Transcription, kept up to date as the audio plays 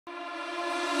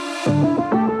What's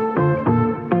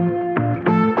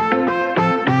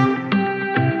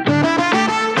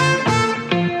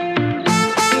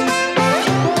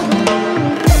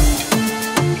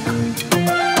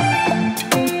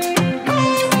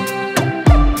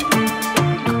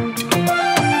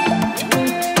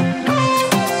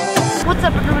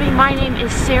up, everybody? My name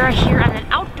is Sarah here on an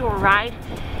outdoor ride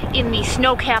in the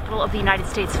snow capital of the United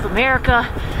States of America.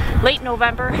 Late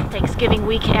November, Thanksgiving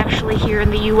week actually here in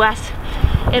the US.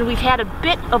 And we've had a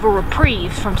bit of a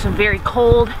reprieve from some very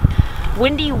cold,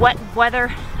 windy, wet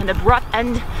weather, an abrupt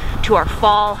end to our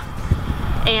fall.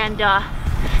 And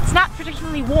it's not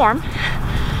particularly warm.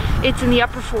 It's in the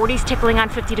upper 40s, tickling on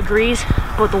 50 degrees,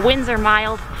 but the winds are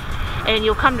mild. And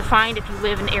you'll come to find, if you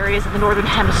live in areas of the Northern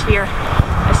Hemisphere,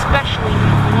 especially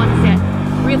the ones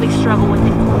that really struggle with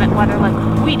inclement weather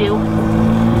like we do,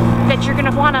 that you're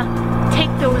going to want to take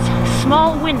those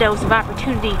small windows of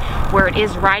opportunity where it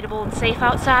is rideable and safe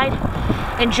outside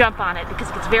and jump on it, because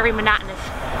it gets very monotonous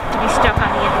to be stuck on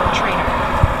the indoor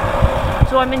trainer.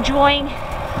 So I'm enjoying,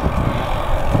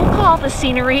 we'll call the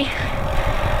scenery,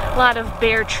 a lot of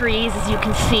bare trees as you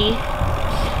can see.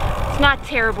 It's not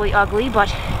terribly ugly,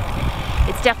 but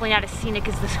it's definitely not as scenic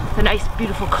as the nice,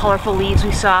 beautiful, colorful leaves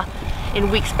we saw in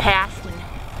weeks past.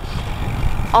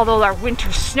 And although our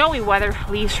winter snowy weather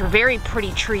leaves for very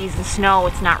pretty trees and snow,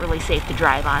 it's not really safe to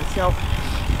drive on. So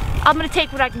I'm gonna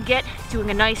take what I can get,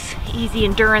 doing a nice, easy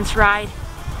endurance ride,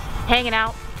 hanging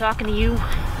out, talking to you,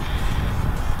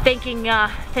 thanking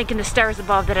the stars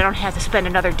above that I don't have to spend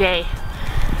another day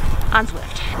on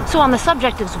Zwift. So on the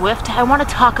subject of Zwift, I want to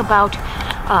talk about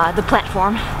the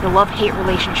platform, the love-hate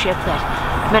relationship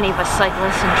that many of us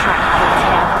cyclists and triathletes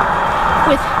have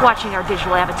with watching our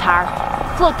digital avatar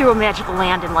float through a magical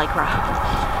land in Lycra.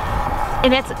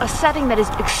 And it's a setting that is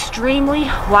extremely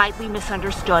widely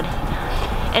misunderstood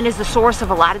and is the source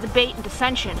of a lot of debate and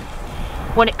dissension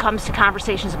when it comes to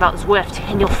conversations about Zwift.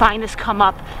 And you'll find this come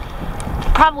up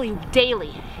probably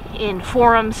daily in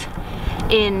forums,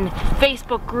 in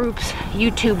Facebook groups,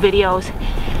 YouTube videos,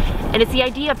 and it's the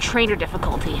idea of trainer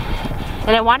difficulty.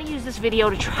 And I want to use this video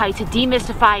to try to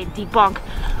demystify and debunk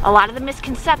a lot of the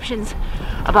misconceptions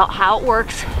about how it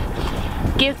works,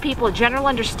 give people a general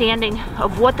understanding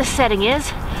of what the setting is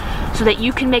so that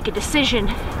you can make a decision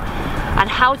on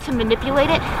how to manipulate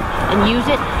it and use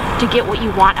it to get what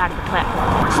you want out of the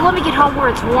platform. So let me get home where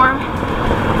it's warm,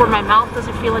 where my mouth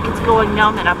doesn't feel like it's going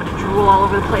numb and I'm going to drool all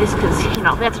over the place, because, you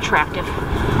know, that's attractive.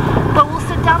 But we'll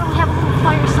sit down and we'll have a little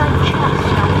fireside chat,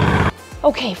 shall we?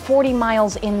 Okay, 40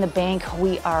 miles in the bank.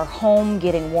 We are home,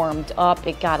 getting warmed up.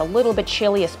 It got a little bit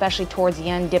chilly, especially towards the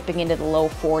end, dipping into the low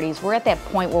 40s. We're at that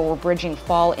point where we're bridging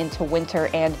fall into winter,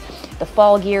 and the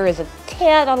fall gear is a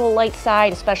tad on the light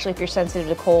side, especially if you're sensitive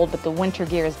to cold, but the winter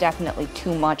gear is definitely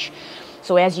too much.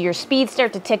 So as your speeds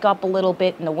start to tick up a little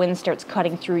bit and the wind starts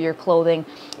cutting through your clothing,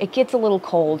 it gets a little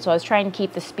cold. So I was trying to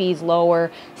keep the speeds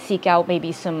lower, seek out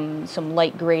maybe some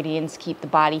light gradients, keep the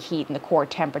body heat and the core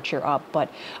temperature up. But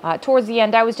towards the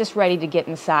end, I was just ready to get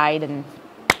inside and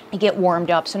get warmed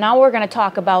up. So now we're going to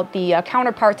talk about the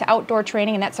counterpart to outdoor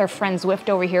training, and that's our friend Zwift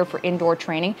over here for indoor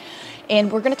training. And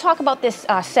we're going to talk about this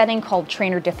setting called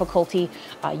trainer difficulty.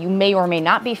 You may or may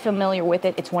not be familiar with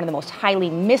it. It's one of the most highly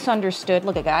misunderstood.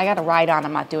 Look, I got a ride on.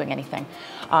 I'm not doing anything.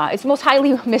 It's the most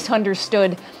highly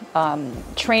misunderstood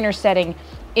trainer setting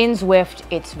in Zwift.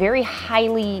 It's very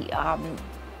highly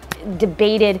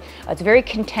debated. It's a very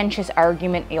contentious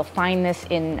argument. You'll find this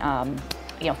in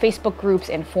Facebook groups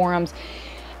and forums.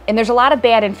 And there's a lot of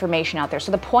bad information out there.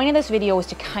 So the point of this video is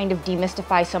to kind of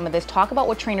demystify some of this, talk about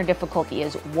what trainer difficulty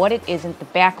is, what it isn't, the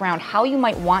background, how you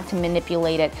might want to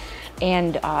manipulate it,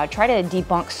 and try to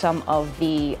debunk some of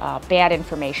the bad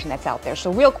information that's out there.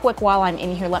 So real quick, while I'm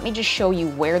in here, let me just show you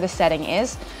where the setting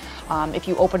is. If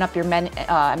you open up your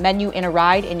menu in a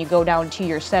ride and you go down to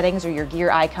your settings or your gear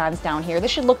icons down here,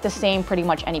 this should look the same pretty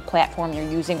much any platform you're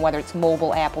using, whether it's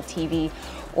mobile, Apple TV,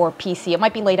 or PC. It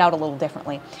might be laid out a little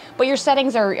differently. But your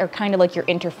settings are kind of like your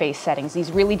interface settings.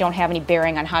 These really don't have any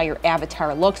bearing on how your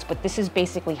avatar looks, but this is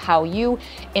basically how you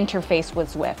interface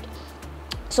with Zwift.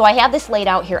 So I have this laid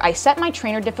out here. I set my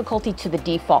trainer difficulty to the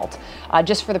default,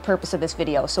 just for the purpose of this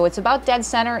video. So it's about dead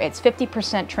center, it's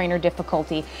 50% trainer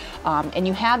difficulty, and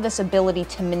you have this ability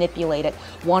to manipulate it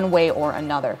one way or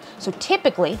another. So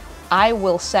typically, I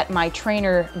will set my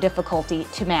trainer difficulty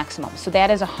to maximum. So that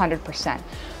is 100%.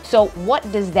 So what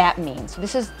does that mean? So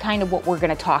this is kind of what we're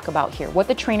going to talk about here, what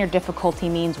the trainer difficulty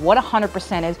means, what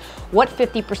 100% is, what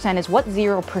 50% is, what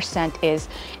 0% is,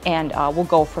 and we'll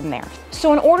go from there.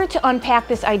 So in order to unpack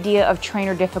this idea of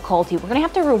trainer difficulty, we're going to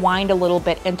have to rewind a little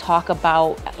bit and talk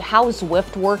about how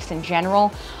Zwift works in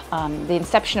general, the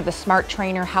inception of the smart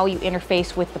trainer, how you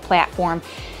interface with the platform,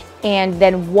 and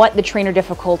then what the trainer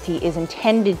difficulty is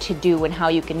intended to do and how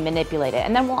you can manipulate it.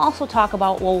 And then we'll also talk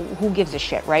about, well, who gives a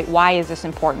shit, right? Why is this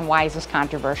important? Why is this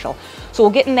controversial? So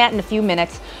we'll get in that in a few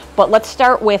minutes, but let's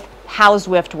start with how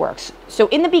Zwift works. So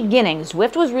in the beginning,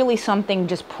 Zwift was really something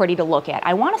just pretty to look at.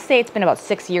 I want to say it's been about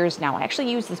 6 years now. I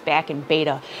actually used this back in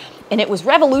beta, and it was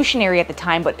revolutionary at the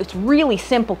time, but it's really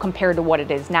simple compared to what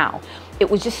it is now. It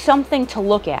was just something to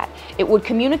look at. It would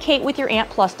communicate with your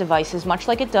Ant Plus devices, much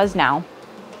like it does now,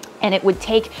 and it would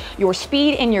take your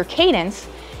speed and your cadence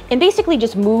and basically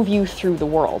just move you through the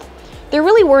world. There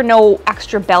really were no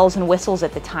extra bells and whistles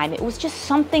at the time. It was just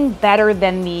something better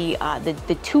than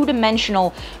the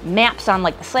two-dimensional maps on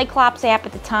like the Cyclops app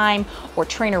at the time or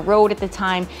Trainer Road at the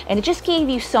time, and it just gave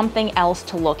you something else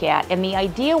to look at. And the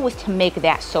idea was to make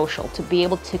that social, to be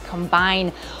able to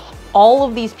combine all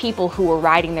of these people who were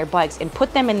riding their bikes and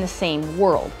put them in the same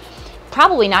world,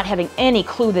 probably not having any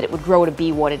clue that it would grow to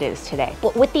be what it is today.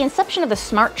 But with the inception of the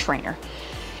smart trainer,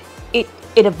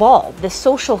 it evolved. The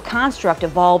social construct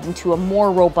evolved into a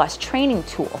more robust training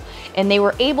tool, and they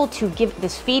were able to give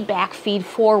this feedback, feed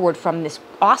forward from this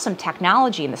awesome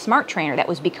technology in the smart trainer that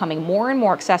was becoming more and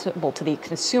more accessible to the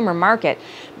consumer market,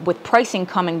 with pricing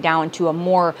coming down to a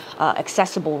more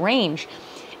accessible range.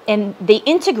 And they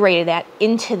integrated that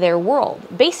into their world,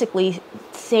 basically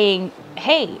saying,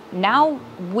 hey, now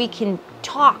we can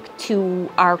talk to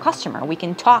our customer, we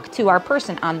can talk to our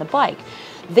person on the bike.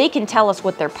 They can tell us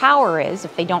what their power is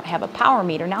if they don't have a power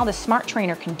meter. Now the smart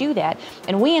trainer can do that,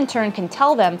 and we in turn can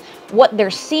tell them what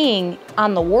they're seeing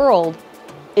on the world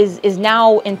is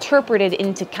now interpreted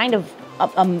into kind of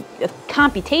a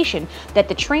computation that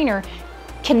the trainer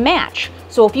can match.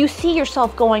 So if you see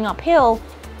yourself going uphill,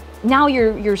 now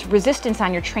your resistance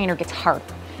on your trainer gets harder.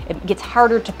 It gets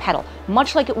harder to pedal,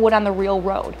 much like it would on the real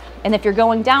road. And if you're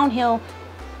going downhill,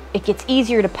 it gets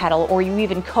easier to pedal, or you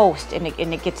even coast, and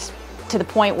it gets to the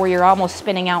point where you're almost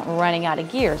spinning out and running out of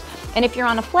gears. And if you're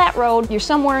on a flat road, you're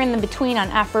somewhere in the between on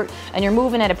effort, and you're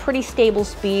moving at a pretty stable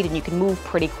speed, and you can move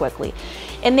pretty quickly.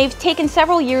 And they've taken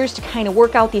several years to kind of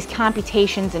work out these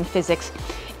computations in physics,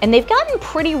 and they've gotten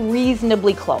pretty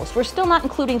reasonably close. We're still not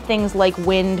including things like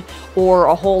wind or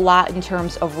a whole lot in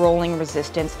terms of rolling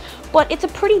resistance, but it's a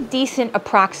pretty decent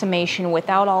approximation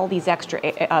without all these extra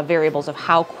variables of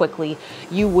how quickly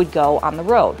you would go on the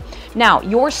road. Now,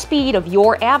 your speed of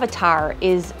your avatar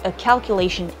is a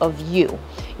calculation of you,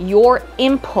 your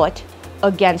input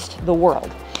against the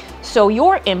world. So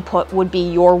your input would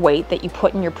be your weight that you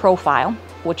put in your profile,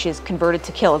 which is converted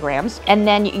to kilograms, and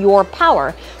then your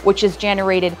power, which is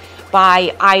generated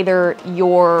by either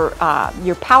your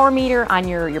power meter on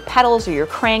your pedals or your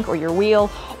crank or your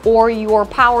wheel, or your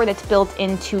power that's built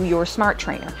into your smart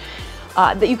trainer.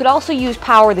 That you could also use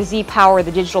power, the Z power,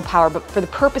 the digital power, but for the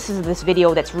purposes of this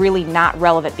video, that's really not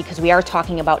relevant because we are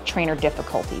talking about trainer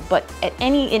difficulty. But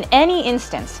in any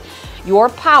instance, your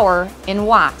power in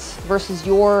watts versus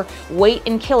your weight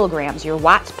in kilograms, your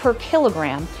watts per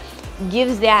kilogram,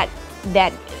 gives that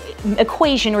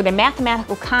equation or the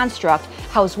mathematical construct,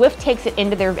 how Zwift takes it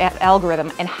into their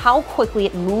algorithm and how quickly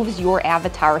it moves your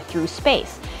avatar through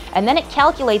space. And then it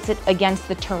calculates it against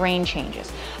the terrain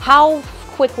changes. How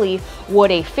quickly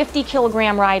would a 50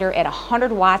 kilogram rider at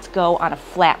 100 watts go on a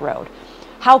flat road?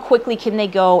 How quickly can they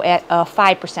go at a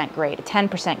 5% grade, a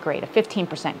 10% grade, a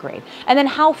 15% grade? And then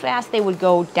how fast they would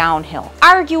go downhill.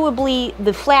 Arguably,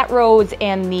 the flat roads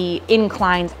and the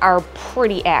inclines are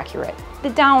pretty accurate.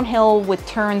 The downhill with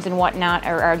turns and whatnot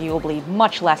are arguably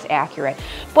much less accurate.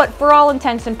 But for all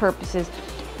intents and purposes,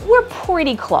 we're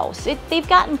pretty close. They've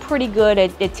gotten pretty good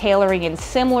at tailoring in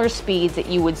similar speeds that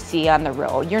you would see on the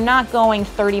road. You're not going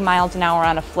 30 miles an hour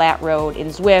on a flat road in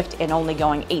Zwift and only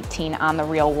going 18 on the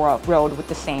real road with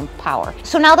the same power.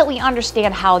 So now that we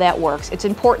understand how that works, it's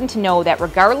important to know that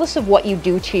regardless of what you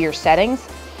do to your settings,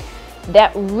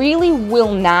 that really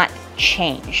will not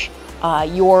change.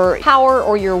 Your power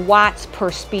or your watts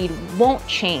per speed won't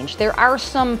change. There are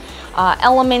some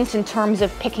elements in terms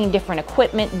of picking different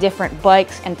equipment, different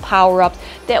bikes, and power-ups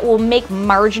that will make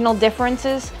marginal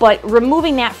differences, but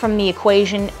removing that from the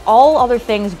equation, all other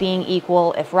things being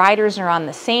equal, if riders are on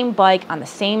the same bike, on the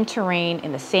same terrain,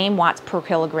 in the same watts per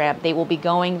kilogram, they will be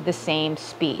going the same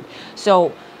speed.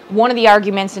 So One of the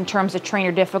arguments in terms of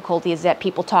trainer difficulty is that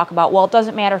people talk about, well, it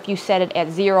doesn't matter if you set it at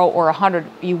 0 or 100,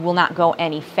 you will not go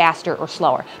any faster or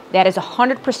slower. That is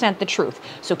 100% the truth.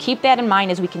 So keep that in mind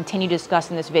as we continue to discuss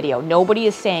in this video. Nobody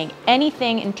is saying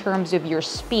anything in terms of your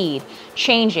speed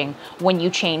changing when you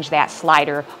change that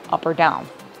slider up or down.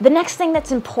 The next thing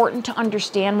that's important to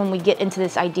understand when we get into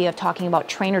this idea of talking about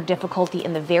trainer difficulty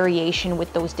and the variation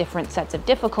with those different sets of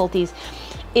difficulties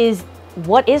is,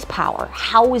 what is power?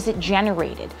 How is it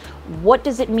generated? What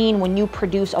does it mean when you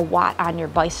produce a watt on your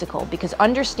bicycle? Because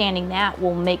understanding that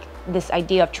will make this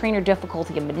idea of trainer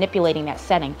difficulty and manipulating that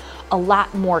setting a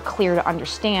lot more clear to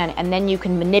understand, and then you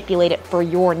can manipulate it for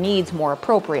your needs more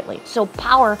appropriately. So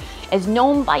power, as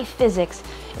known by physics,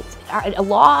 it's a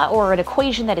law or an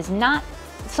equation that is not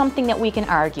something that we can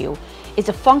argue, is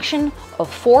a function of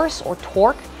force or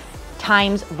torque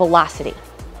times velocity.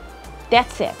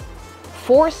 That's it.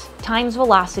 Force times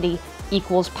velocity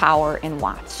equals power in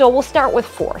watts. So we'll start with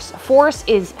force. Force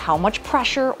is how much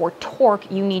pressure or torque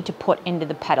you need to put into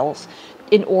the pedals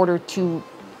in order to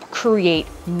create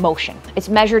motion. It's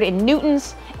measured in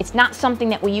newtons. It's not something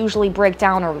that we usually break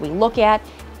down or we look at.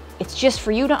 It's just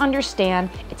for you to understand,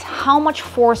 it's how much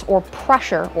force or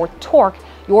pressure or torque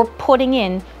you're putting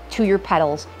in to your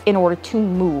pedals in order to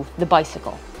move the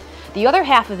bicycle. The other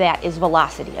half of that is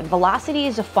velocity, and velocity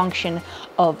is a function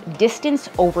of distance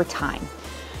over time.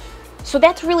 So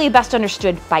that's really best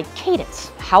understood by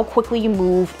cadence, how quickly you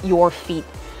move your feet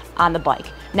on the bike.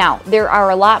 Now, there are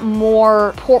a lot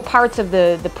more parts of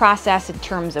the process in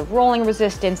terms of rolling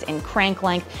resistance and crank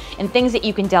length and things that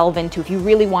you can delve into if you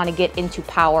really want to get into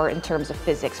power in terms of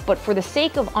physics. But for the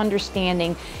sake of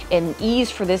understanding and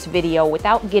ease for this video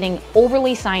without getting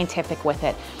overly scientific with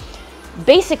it,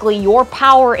 basically your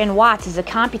power in watts is a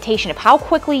computation of how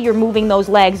quickly you're moving those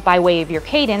legs by way of your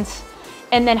cadence,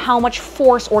 and then how much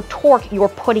force or torque you're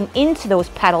putting into those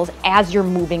pedals as you're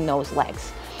moving those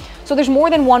legs. So there's more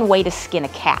than one way to skin a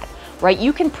cat, right?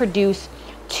 You can produce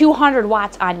 200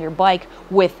 watts on your bike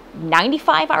with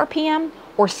 95 RPM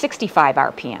or 65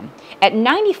 RPM. At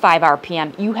 95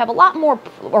 RPM, you have a lot more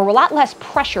or a lot less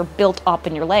pressure built up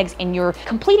in your legs, and you're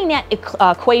completing that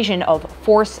equation of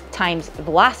force times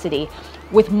velocity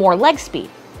with more leg speed.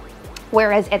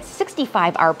 Whereas at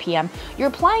 65 RPM, you're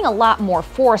applying a lot more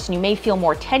force and you may feel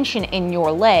more tension in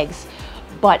your legs,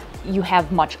 but you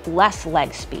have much less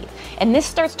leg speed. And this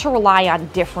starts to rely on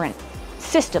different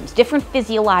systems, different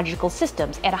physiological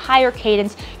systems. At a higher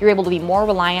cadence, you're able to be more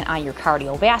reliant on your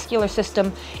cardiovascular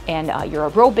system and your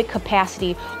aerobic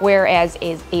capacity, whereas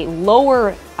is a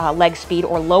lower leg speed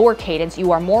or lower cadence,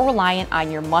 you are more reliant on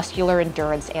your muscular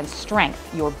endurance and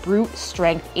strength, your brute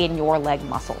strength in your leg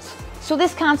muscles. So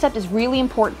this concept is really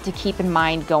important to keep in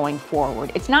mind going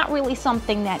forward. It's not really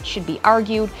something that should be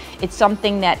argued. It's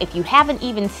something that if you haven't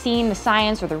even seen the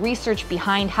science or the research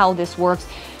behind how this works,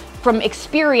 from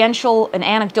experiential and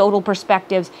anecdotal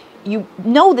perspectives, you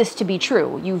know this to be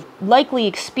true. You've likely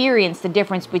experienced the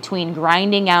difference between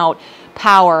grinding out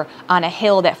power on a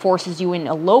hill that forces you in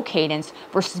a low cadence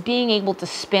versus being able to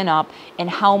spin up, and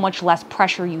how much less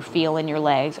pressure you feel in your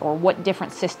legs, or what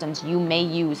different systems you may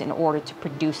use in order to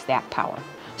produce that power.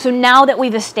 So now that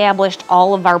we've established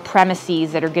all of our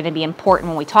premises that are going to be important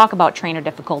when we talk about trainer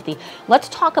difficulty, let's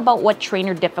talk about what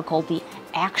trainer difficulty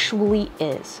actually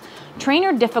is.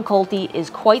 Trainer difficulty is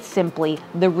quite simply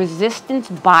the resistance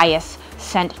bias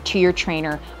sent to your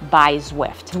trainer by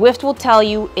Zwift. Zwift will tell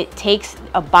you it takes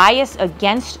a bias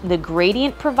against the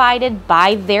gradient provided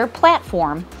by their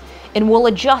platform and will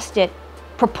adjust it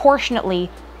proportionately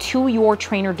to your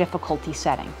trainer difficulty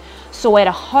setting. So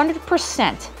at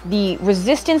 100%, the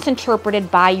resistance interpreted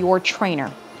by your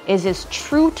trainer is as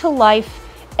true to life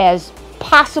as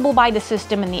possible by the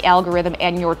system and the algorithm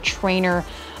and your trainer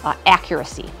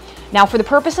accuracy. Now, for the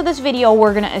purpose of this video,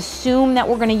 we're going to assume that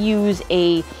we're going to use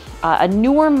a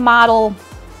newer model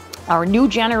or new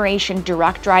generation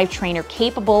direct drive trainer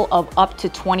capable of up to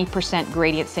 20%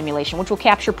 gradient simulation, which will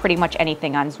capture pretty much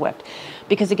anything on Zwift,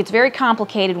 because it gets very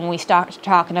complicated when we start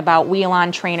talking about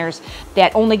wheel-on trainers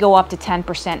that only go up to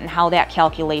 10% and how that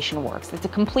calculation works. It's a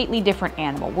completely different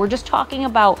animal. We're just talking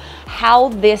about how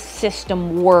this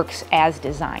system works as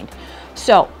designed.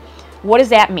 So what does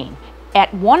that mean? At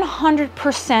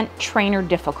 100% trainer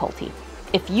difficulty,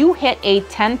 if you hit a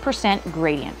 10%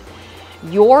 gradient,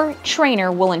 your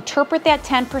trainer will interpret that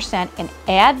 10% and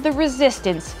add the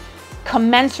resistance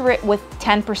commensurate with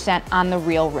 10% on the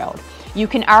real road. You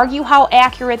can argue how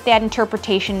accurate that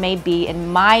interpretation may be.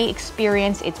 In my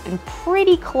experience, it's been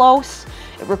pretty close.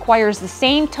 It requires the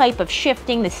same type of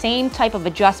shifting, the same type of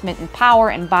adjustment in power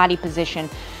and body position.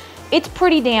 It's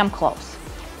pretty damn close.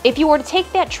 If you were to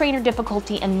take that trainer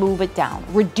difficulty and move it down,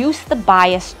 reduce the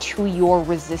bias to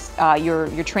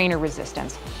your trainer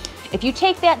resistance. If you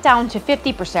take that down to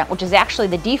 50%, which is actually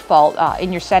the default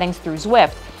in your settings through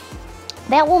Zwift,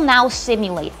 that will now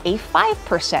simulate a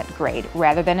 5% grade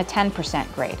rather than a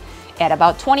 10% grade. At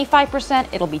about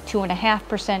 25%, it'll be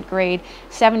 2.5% grade,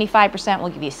 75% will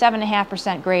give you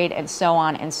 7.5% grade, and so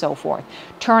on and so forth.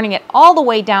 Turning it all the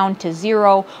way down to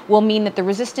 0 will mean that the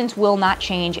resistance will not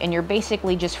change and you're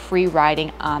basically just free riding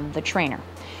on the trainer.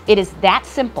 It is that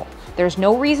simple. There's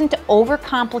no reason to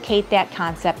overcomplicate that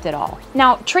concept at all.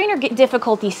 Now, trainer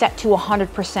difficulty set to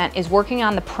 100% is working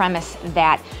on the premise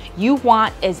that you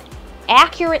want as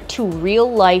accurate to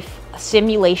real life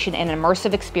simulation and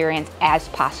immersive experience as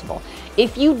possible.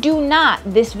 If you do not,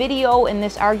 this video and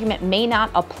this argument may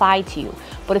not apply to you.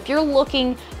 But if you're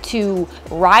looking to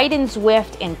ride in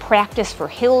Zwift and practice for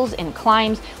hills and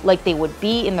climbs like they would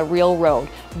be in the real road,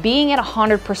 being at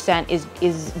 100%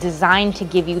 is designed to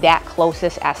give you that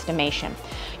closest estimation.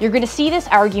 You're going to see this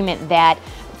argument that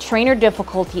trainer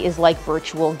difficulty is like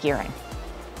virtual gearing.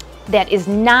 That is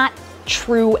not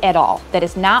true at all. That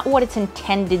is not what it's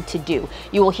intended to do.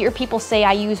 You will hear people say,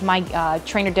 I use my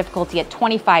trainer difficulty at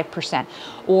 25%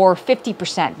 or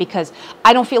 50% because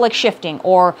I don't feel like shifting,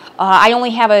 or I only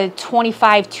have a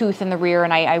 25 tooth in the rear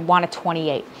and I want a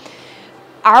 28.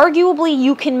 Arguably,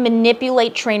 you can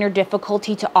manipulate trainer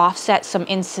difficulty to offset some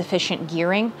insufficient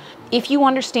gearing if you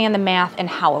understand the math and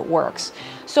how it works.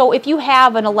 So if you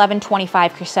have an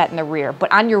 1125 cassette in the rear,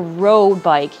 but on your road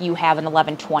bike you have an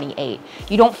 1128,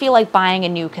 you don't feel like buying a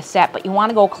new cassette, but you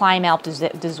want to go climb out to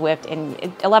Zwift, and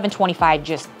 1125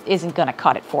 just isn't going to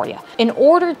cut it for you. In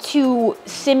order to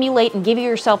simulate and give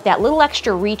yourself that little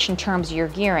extra reach in terms of your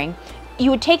gearing, you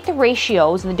would take the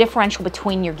ratios and the differential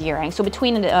between your gearing. So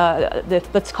between,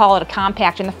 let's call it a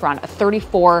compact in the front, a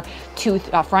 34 tooth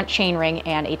front chainring,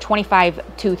 and a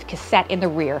 25 tooth cassette in the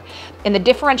rear. And the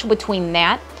differential between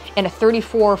that and a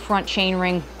 34 front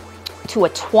chainring to a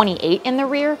 28 in the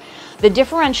rear, the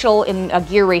differential in a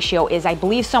gear ratio is, I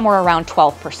believe, somewhere around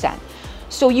 12%.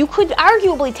 So you could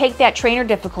arguably take that trainer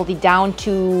difficulty down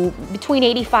to between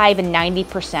 85 and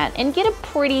 90% and get a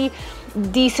pretty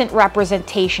decent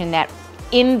representation that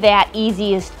in that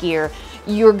easiest gear,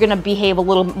 you're gonna behave a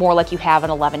little more like you have an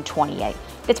 1128.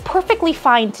 It's perfectly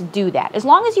fine to do that. As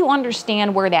long as you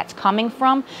understand where that's coming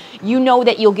from, you know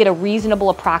that you'll get a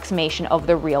reasonable approximation of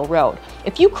the real road.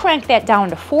 If you crank that down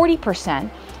to 40%,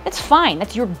 that's fine.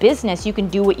 That's your business. You can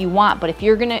do what you want. But if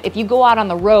you go out on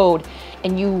the road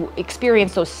and you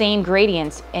experience those same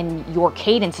gradients and your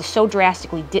cadence is so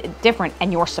drastically different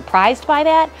and you're surprised by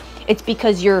that, it's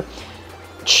because you're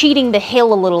cheating the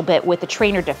hill a little bit with the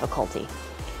trainer difficulty.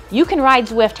 You can ride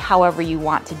Zwift however you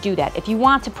want to do that. If you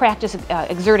want to practice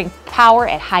exerting power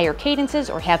at higher cadences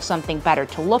or have something better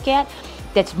to look at,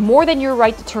 that's more than your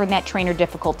right to turn that trainer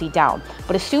difficulty down.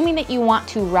 But assuming that you want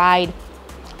to ride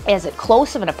as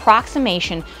close of an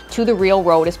approximation to the real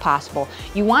road as possible,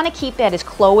 you want to keep that as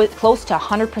close to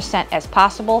 100% as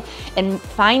possible and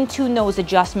fine-tune those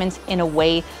adjustments in a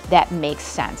way that makes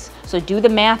sense. So do the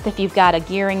math if you've got a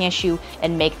gearing issue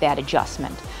and make that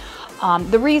adjustment.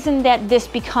 The reason that this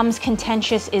becomes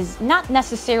contentious is not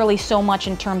necessarily so much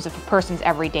in terms of a person's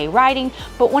everyday riding,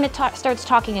 but when it starts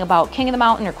talking about king of the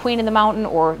mountain or queen of the mountain,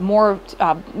 or more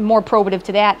probative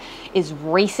to that is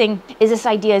racing, is this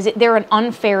idea, is there an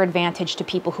unfair advantage to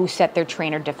people who set their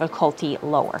trainer difficulty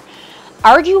lower?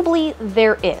 Arguably,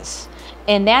 there is.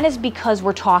 And that is because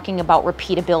we're talking about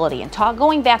repeatability and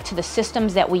going back to the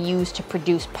systems that we use to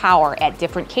produce power at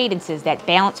different cadences, that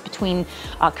balance between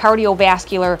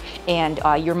cardiovascular and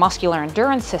your muscular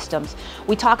endurance systems.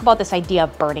 We talk about this idea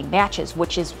of burning matches,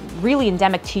 which is really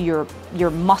endemic to your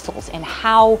muscles and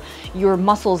how your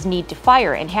muscles need to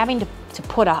fire, and having to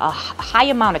put a high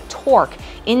amount of torque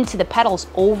into the pedals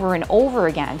over and over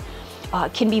again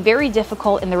can be very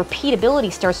difficult, and the repeatability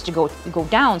starts to go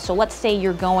down. So let's say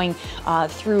you're going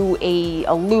through a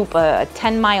loop, a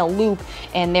 10-mile loop,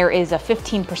 and there is a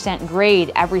 15%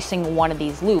 grade every single one of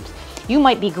these loops. You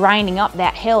might be grinding up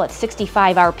that hill at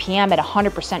 65 RPM at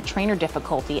 100% trainer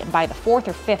difficulty, and by the 4th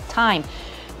or 5th time,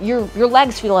 your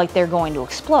legs feel like they're going to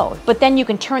explode. But then you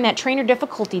can turn that trainer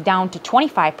difficulty down to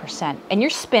 25%, and you're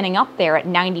spinning up there at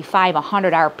 95,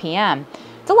 100 RPM.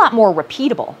 It's a lot more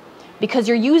repeatable, because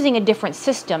you're using a different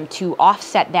system to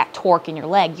offset that torque in your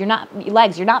legs. You're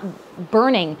not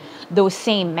burning those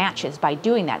same matches by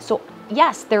doing that. So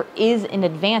yes, there is an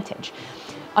advantage.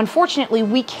 Unfortunately,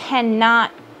 we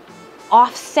cannot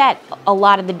offset a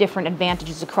lot of the different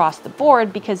advantages across the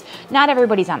board because not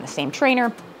everybody's on the same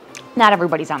trainer. Not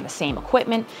everybody's on the same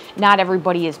equipment. Not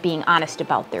everybody is being honest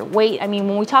about their weight. I mean,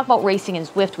 when we talk about racing in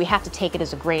Zwift, we have to take it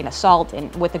as a grain of salt,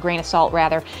 and with a grain of salt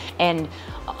rather, and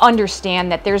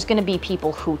understand that there's going to be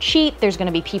people who cheat. There's going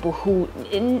to be people who,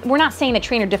 we're not saying that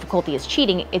trainer difficulty is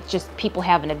cheating. It's just people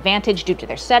have an advantage due to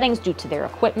their settings, due to their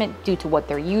equipment, due to what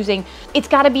they're using. It's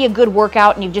got to be a good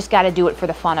workout, and you've just got to do it for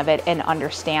the fun of it and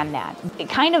understand that.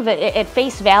 Kind of at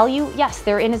face value, yes,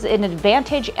 there is an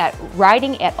advantage at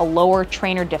riding at a lower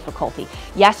trainer difficulty.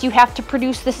 Yes, you have to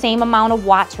produce the same amount of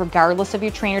watts regardless of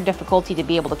your trainer difficulty to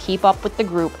be able to keep up with the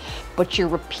group, but your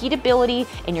repeatability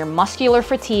and your muscular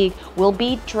fatigue will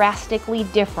be drastically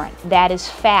different. That is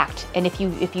fact. And if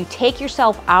you take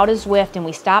yourself out of Zwift and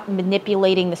we stop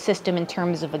manipulating the system in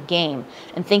terms of a game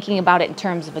and thinking about it in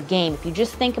terms of a game, if you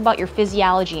just think about your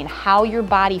physiology and how your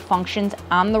body functions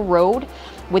on the road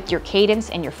with your cadence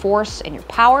and your force and your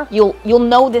power, you'll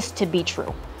know this to be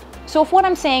true. So if what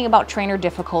I'm saying about trainer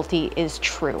difficulty is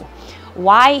true,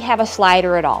 why have a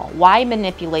slider at all? Why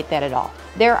manipulate that at all?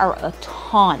 There are a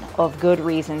ton of good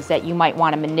reasons that you might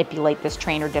want to manipulate this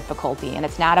trainer difficulty, and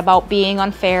it's not about being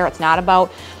unfair. It's not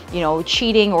about,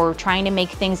 cheating or trying to make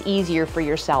things easier for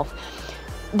yourself.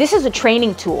 This is a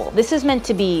training tool. This is meant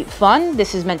to be fun.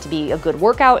 This is meant to be a good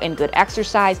workout and good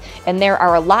exercise, and there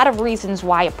are a lot of reasons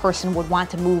why a person would want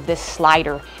to move this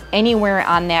slider anywhere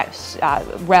on that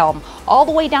realm, all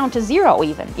the way down to zero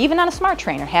even on a smart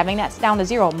trainer. Having that down to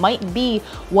zero might be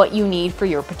what you need for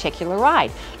your particular ride.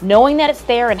 Knowing that it's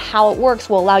there and how it works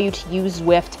will allow you to use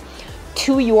Zwift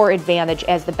to your advantage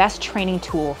as the best training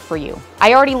tool for you.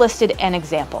 I already listed an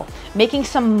example. Making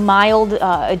some mild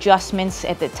adjustments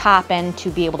at the top end to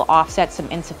be able to offset some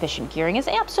insufficient gearing is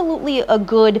absolutely a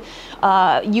good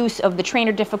use of the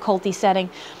trainer difficulty setting.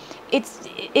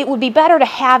 It would be better to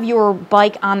have your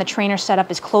bike on the trainer setup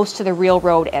as close to the real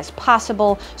road as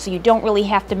possible, so you don't really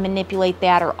have to manipulate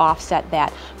that or offset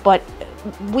that. But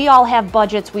we all have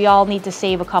budgets. We all need to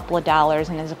save a couple of dollars,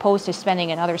 and as opposed to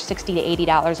spending another $60 to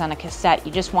 $80 on a cassette,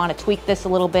 you just want to tweak this a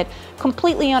little bit.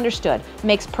 Completely understood.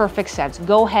 Makes perfect sense.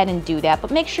 Go ahead and do that,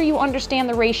 but make sure you understand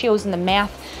the ratios and the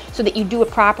math so that you do it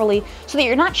properly, so that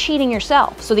you're not cheating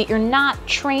yourself, so that you're not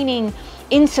training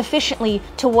insufficiently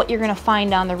to what you're going to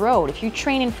find on the road. If you're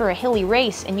training for a hilly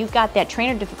race and you've got that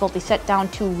trainer difficulty set down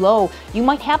too low, you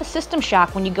might have a system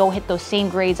shock when you go hit those same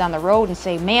grades on the road and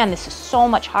say, man, this is so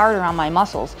much harder on my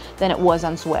muscles than it was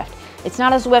on Zwift. It's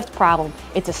not a Zwift problem,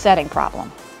 it's a setting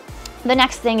problem. The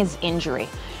next thing is injury.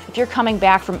 If you're coming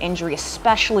back from injury,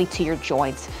 especially to your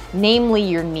joints, namely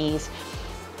your knees,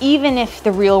 even if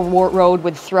the real road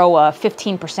would throw a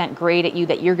 15% grade at you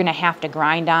that you're going to have to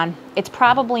grind on, it's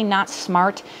probably not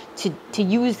smart to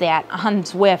use that on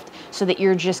Zwift so that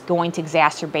you're just going to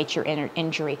exacerbate your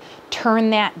injury.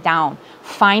 Turn that down.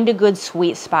 Find a good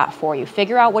sweet spot for you.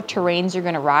 Figure out what terrains you're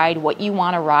going to ride, what you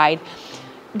want to ride.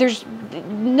 There's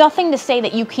nothing to say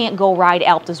that you can't go ride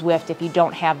Alpe to Zwift if you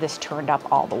don't have this turned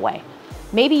up all the way.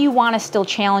 Maybe you want to still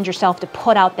challenge yourself to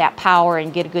put out that power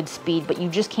and get a good speed, but you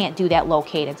just can't do that low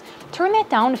cadence. Turn that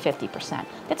down to 50%.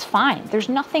 That's fine. There's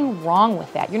nothing wrong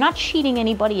with that. You're not cheating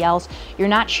anybody else. You're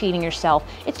not cheating yourself.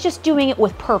 It's just doing it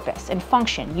with purpose and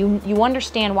function. You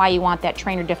understand why you want that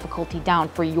trainer difficulty down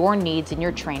for your needs and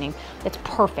your training. That's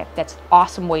perfect. That's an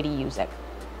awesome way to use it.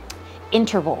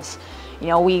 Intervals.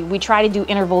 We try to do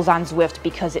intervals on Zwift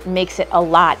because it makes it a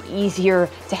lot easier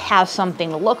to have something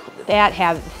to look at,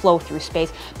 have flow through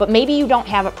space, but maybe you don't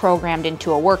have it programmed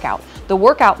into a workout. The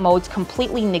workout modes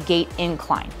completely negate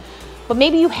incline. But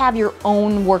maybe you have your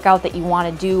own workout that you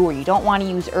want to do, or you don't want to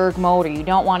use erg mode, or you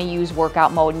don't want to use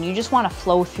workout mode, and you just want to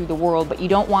flow through the world, but you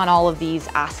don't want all of these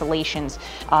oscillations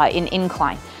in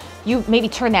incline. You maybe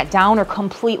turn that down or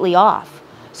completely off.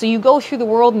 So you go through the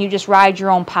world and you just ride your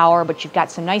own power, but you've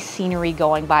got some nice scenery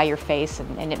going by your face,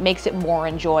 and it makes it more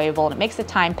enjoyable, and it makes the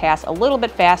time pass a little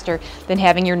bit faster than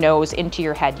having your nose into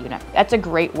your head unit. That's a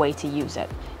great way to use it.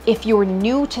 If you're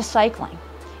new to cycling,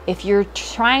 if you're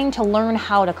trying to learn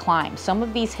how to climb, some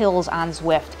of these hills on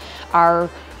Zwift are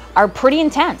pretty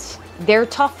intense. They're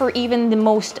tough for even the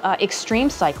most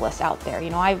extreme cyclists out there.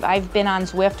 I've been on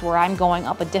Zwift where I'm going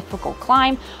up a difficult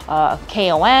climb,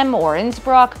 KOM or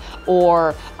Innsbruck,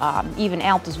 or even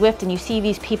Alpe to Zwift, and you see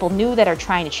these people new that are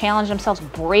trying to challenge themselves,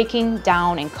 breaking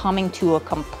down and coming to a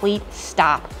complete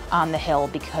stop on the hill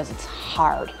because it's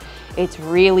hard. It's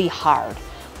really hard,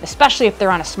 especially if they're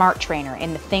on a smart trainer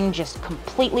and the thing just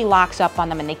completely locks up on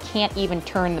them and they can't even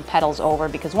turn the pedals over,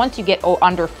 because once you get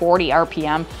under 40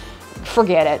 RPM,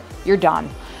 forget it, you're done.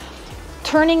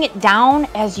 Turning it down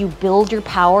as you build your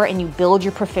power and you build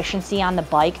your proficiency on the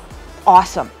bike,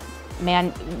 awesome.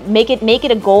 man, make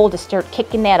it a goal to start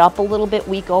kicking that up a little bit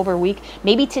week over week.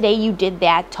 Maybe today you did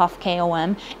that tough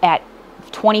KOM at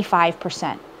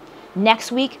 25%.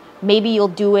 Next week, maybe you'll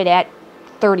do it at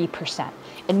 30%.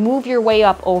 And move your way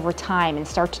up over time and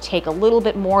start to take a little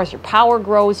bit more as your power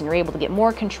grows and you're able to get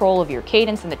more control of your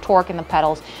cadence and the torque and the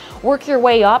pedals. Work your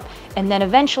way up, and then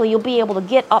eventually you'll be able to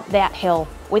get up that hill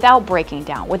without breaking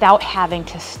down, without having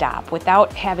to stop,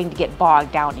 without having to get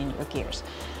bogged down in your gears.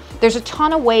 There's a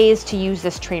ton of ways to use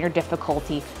this trainer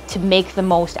difficulty to make the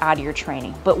most out of your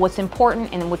training. But what's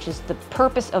important, and which is the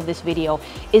purpose of this video,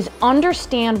 is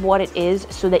understand what it is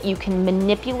so that you can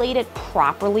manipulate it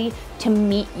properly to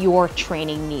meet your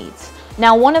training needs.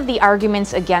 Now, one of the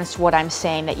arguments against what I'm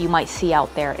saying that you might see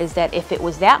out there is that if it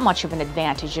was that much of an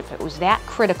advantage, if it was that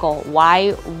critical,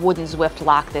 why wouldn't Zwift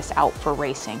lock this out for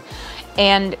racing?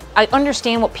 And I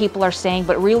understand what people are saying,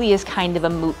 but it really is kind of a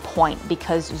moot point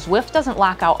because Zwift doesn't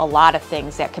lock out a lot of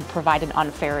things that could provide an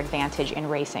unfair advantage in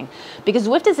racing. Because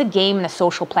Zwift is a game and a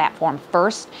social platform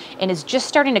first, and is just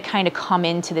starting to kind of come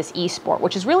into this esport,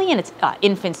 which is really in its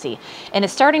infancy. And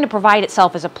it's starting to provide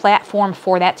itself as a platform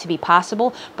for that to be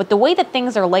possible. But the way that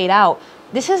things are laid out,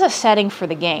 this is a setting for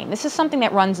the game. This is something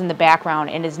that runs in the background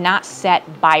and is not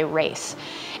set by race.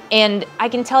 And I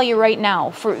can tell you right now,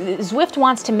 Zwift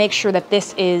wants to make sure that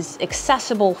this is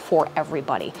accessible for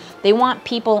everybody. They want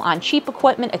people on cheap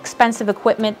equipment, expensive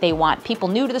equipment. They want people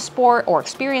new to the sport or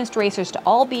experienced racers to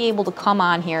all be able to come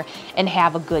on here and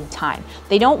have a good time.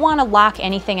 They don't want to lock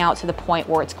anything out to the point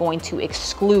where it's going to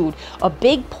exclude a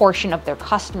big portion of their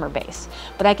customer base.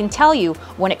 But I can tell you,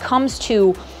 when it comes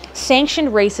to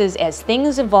sanctioned races, as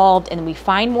things evolved and we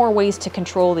find more ways to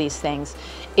control these things,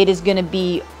 this is going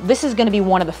to be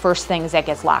one of the first things that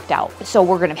gets locked out. So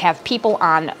we're going to have people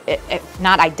on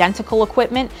not identical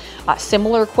equipment,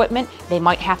 similar equipment. They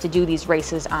might have to do these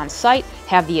races on site,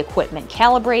 have the equipment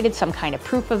calibrated, some kind of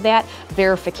proof of that,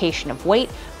 verification of weight,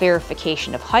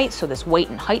 verification of height, so this weight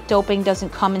and height doping doesn't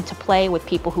come into play with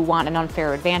people who want an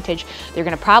unfair advantage. They're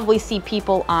going to probably see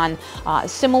people on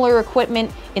similar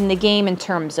equipment in the game in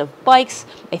terms of bikes.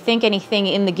 I think anything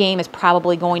in the game is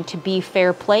probably going to be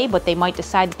fair play, but they might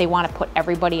decide that they want to put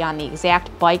everybody on the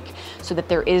exact bike so that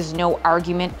there is no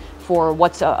argument for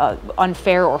what's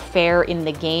unfair or fair in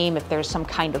the game if there's some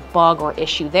kind of bug or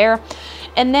issue there.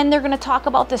 And then they're going to talk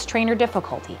about this trainer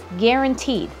difficulty,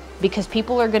 guaranteed, because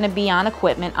people are going to be on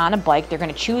equipment, on a bike. They're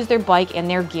going to choose their bike and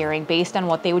their gearing based on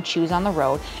what they would choose on the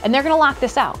road, and they're going to lock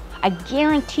this out. I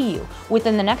guarantee you,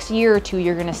 within the next year or two,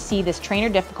 you're going to see this trainer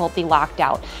difficulty locked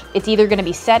out. It's either going to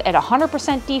be set at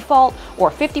 100% default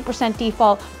or 50%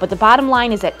 default, but the bottom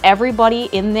line is that everybody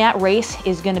in that race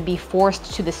is going to be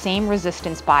forced to the same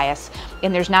resistance bias,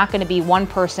 and there's not going to be one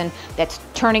person that's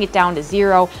turning it down to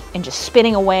 0 and just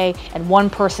spinning away, and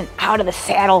one person out of the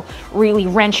saddle really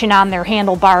wrenching on their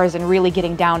handlebars and really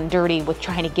getting down and dirty with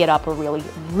trying to get up a really,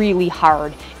 really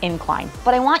hard incline.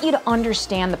 But I want you to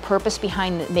understand the purpose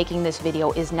behind making this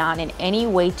video is not in any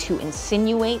way to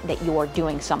insinuate that you are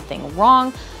doing something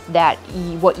wrong, that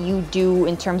what you do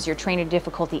in terms of your trainer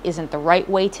difficulty isn't the right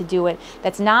way to do it.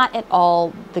 That's not at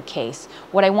all the case.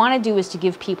 What I want to do is to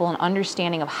give people an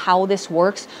understanding of how this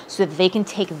works so that they can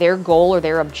take their goal or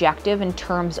their objective in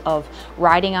terms of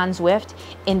riding on Zwift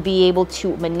and be able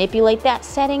to manipulate that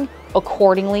setting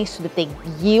accordingly so that they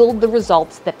yield the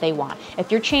results that they want.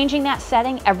 If you're changing that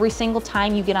setting every single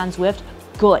time you get on Zwift,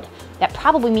 good. That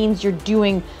probably means you're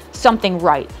doing something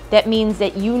right. That means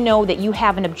that you know that you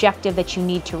have an objective that you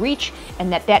need to reach,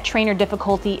 and that trainer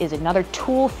difficulty is another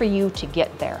tool for you to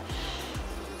get there.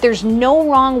 There's no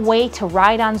wrong way to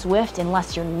ride on Zwift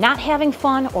unless you're not having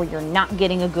fun or you're not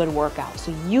getting a good workout.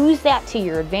 So use that to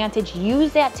your advantage,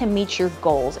 use that to meet your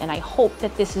goals, and I hope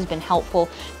that this has been helpful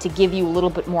to give you a little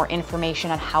bit more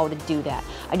information on how to do that.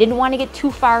 I didn't want to get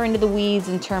too far into the weeds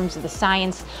in terms of the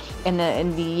science and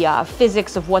the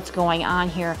physics of what's going on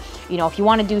here. You know, if you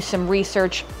want to do some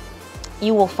research,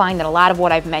 you will find that a lot of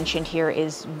what I've mentioned here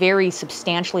is very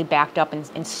substantially backed up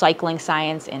in cycling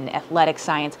science and athletic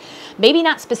science. Maybe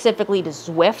not specifically to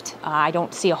Zwift. I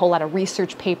don't see a whole lot of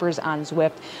research papers on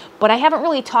Zwift, but I haven't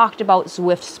really talked about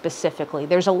Zwift specifically.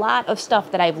 There's a lot of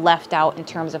stuff that I've left out in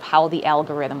terms of how the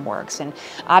algorithm works, and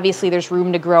obviously there's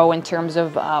room to grow in terms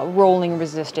of rolling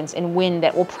resistance and wind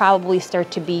that will probably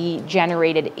start to be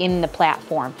generated in the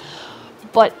platform.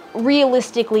 But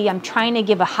realistically, I'm trying to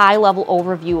give a high-level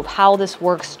overview of how this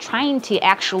works, trying to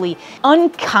actually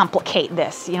uncomplicate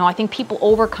this. You know, I think people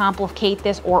overcomplicate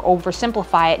this or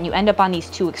oversimplify it, and you end up on these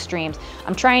two extremes.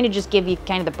 I'm trying to just give you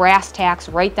kind of the brass tacks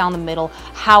right down the middle,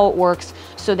 how it works,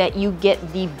 so that you get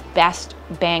the best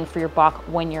bang for your buck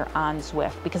when you're on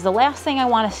Zwift. Because the last thing I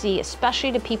want to see,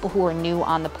 especially to people who are new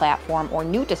on the platform or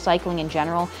new to cycling in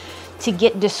general, to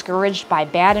get discouraged by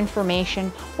bad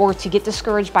information or to get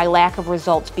discouraged by lack of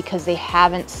results because they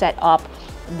haven't set up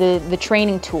the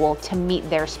training tool to meet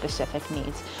their specific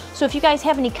needs. So if you guys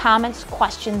have any comments,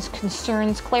 questions,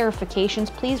 concerns, clarifications,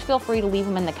 please feel free to leave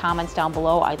them in the comments down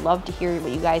below. I'd love to hear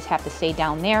what you guys have to say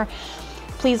down there.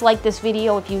 Please like this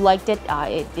video if you liked it.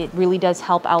 It really does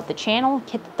help out the channel.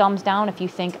 Hit the thumbs down if you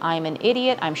think I'm an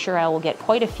idiot. I'm sure I will get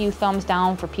quite a few thumbs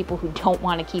down for people who don't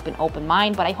want to keep an open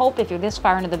mind, but I hope if you're this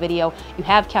far into the video, you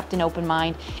have kept an open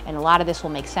mind and a lot of this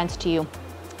will make sense to you.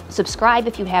 Subscribe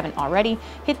if you haven't already.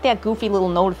 Hit that goofy little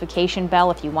notification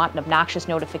bell if you want an obnoxious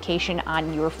notification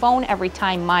on your phone every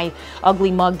time my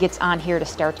ugly mug gets on here to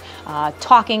start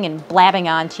talking and blabbing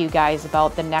on to you guys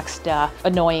about the next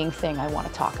annoying thing I want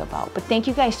to talk about. But thank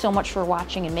you guys so much for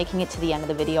watching and making it to the end of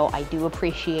the video. I do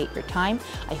appreciate your time.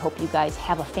 I hope you guys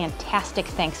have a fantastic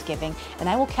Thanksgiving, and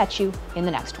I will catch you in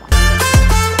the next one.